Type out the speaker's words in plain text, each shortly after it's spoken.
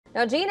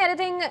Now, gene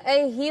editing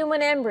a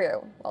human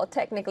embryo, well,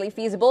 technically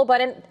feasible,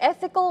 but an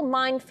ethical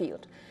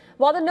minefield.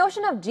 While the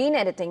notion of gene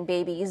editing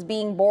babies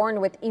being born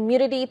with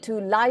immunity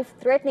to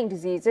life-threatening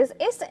diseases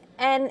is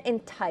an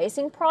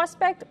enticing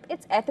prospect,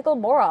 its ethical,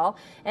 moral,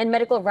 and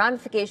medical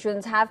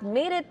ramifications have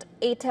made it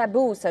a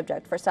taboo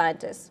subject for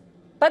scientists.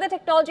 But the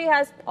technology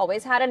has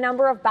always had a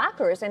number of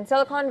backers in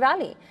Silicon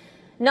Valley.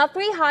 Now,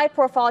 three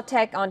high-profile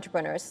tech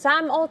entrepreneurs,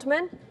 Sam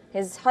Altman,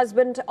 his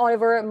husband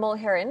Oliver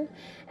Mulherin,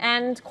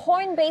 and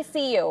Coinbase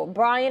CEO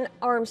Brian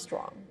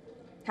Armstrong,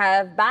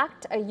 have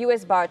backed a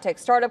U.S. biotech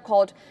startup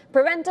called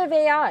Preventive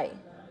AI.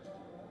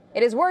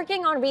 It is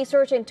working on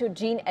research into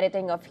gene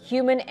editing of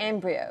human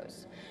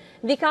embryos.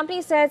 The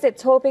company says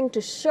it's hoping to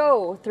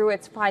show through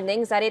its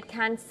findings that it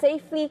can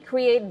safely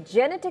create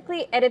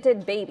genetically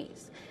edited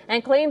babies,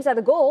 and claims that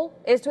the goal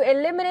is to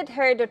eliminate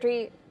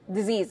hereditary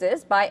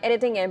diseases by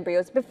editing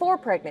embryos before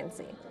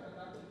pregnancy.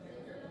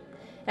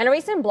 In a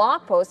recent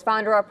blog post,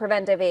 founder of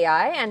Preventive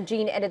AI and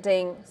gene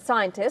editing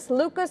scientist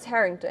Lucas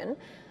Harrington,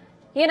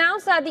 he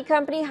announced that the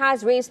company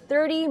has raised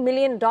 $30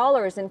 million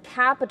in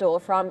capital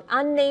from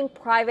unnamed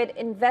private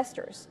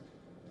investors.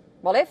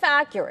 Well, if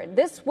accurate,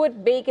 this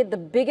would make it the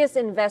biggest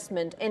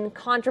investment in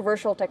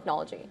controversial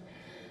technology.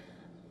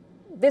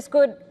 This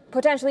could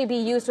potentially be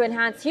used to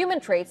enhance human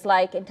traits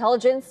like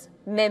intelligence,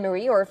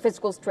 memory, or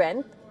physical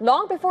strength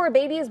long before a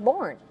baby is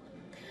born.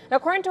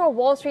 According to a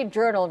Wall Street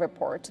Journal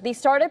report, the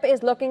startup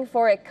is looking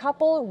for a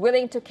couple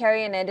willing to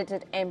carry an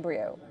edited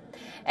embryo.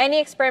 Any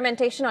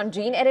experimentation on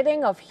gene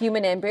editing of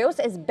human embryos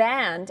is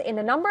banned in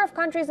a number of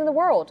countries in the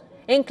world,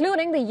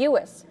 including the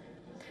U.S.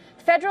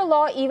 Federal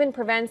law even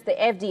prevents the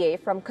FDA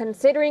from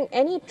considering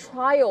any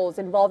trials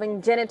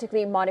involving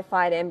genetically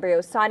modified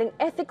embryos, citing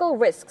ethical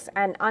risks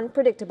and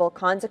unpredictable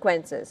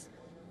consequences.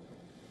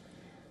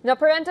 Now,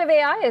 Preventive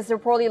AI is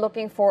reportedly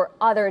looking for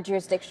other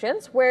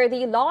jurisdictions where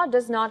the law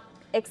does not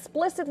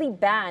explicitly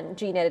ban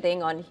gene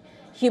editing on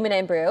human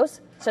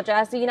embryos, such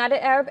as the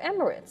United Arab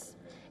Emirates.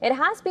 It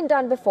has been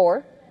done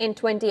before. In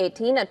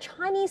 2018, a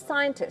Chinese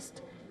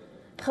scientist,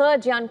 He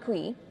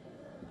Jiankui,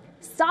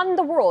 stunned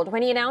the world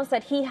when he announced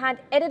that he had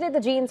edited the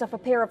genes of a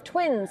pair of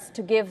twins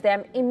to give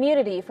them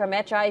immunity from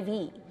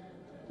HIV.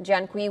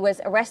 Jiankui was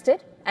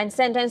arrested and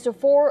sentenced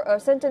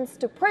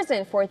to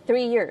prison for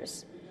 3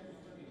 years.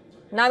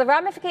 Now, the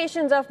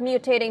ramifications of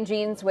mutating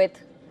genes with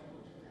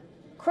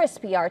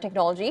CRISPR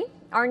technology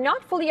are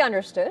not fully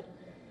understood.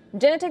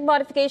 Genetic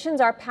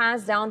modifications are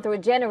passed down through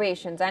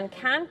generations and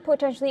can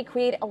potentially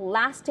create a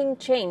lasting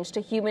change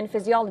to human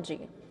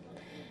physiology.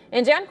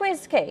 In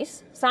Jiankui's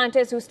case,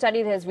 scientists who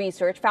studied his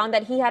research found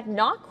that he had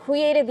not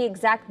created the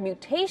exact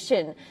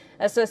mutation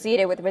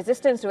associated with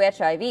resistance to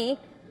HIV.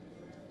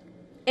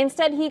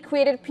 Instead, he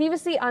created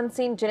previously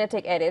unseen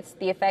genetic edits,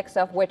 the effects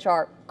of which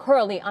are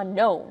currently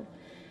unknown.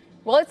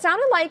 Well, it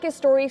sounded like a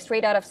story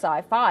straight out of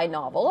sci-fi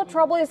novel. The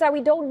trouble is that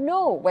we don't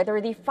know whether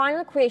the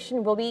final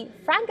creation will be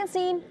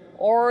Frankenstein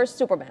or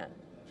Superman.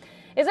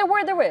 Is it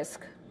worth the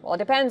risk? Well, it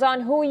depends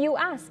on who you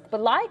ask.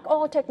 But like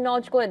all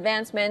technological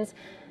advancements,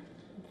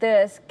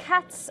 the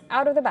cat's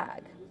out of the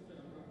bag.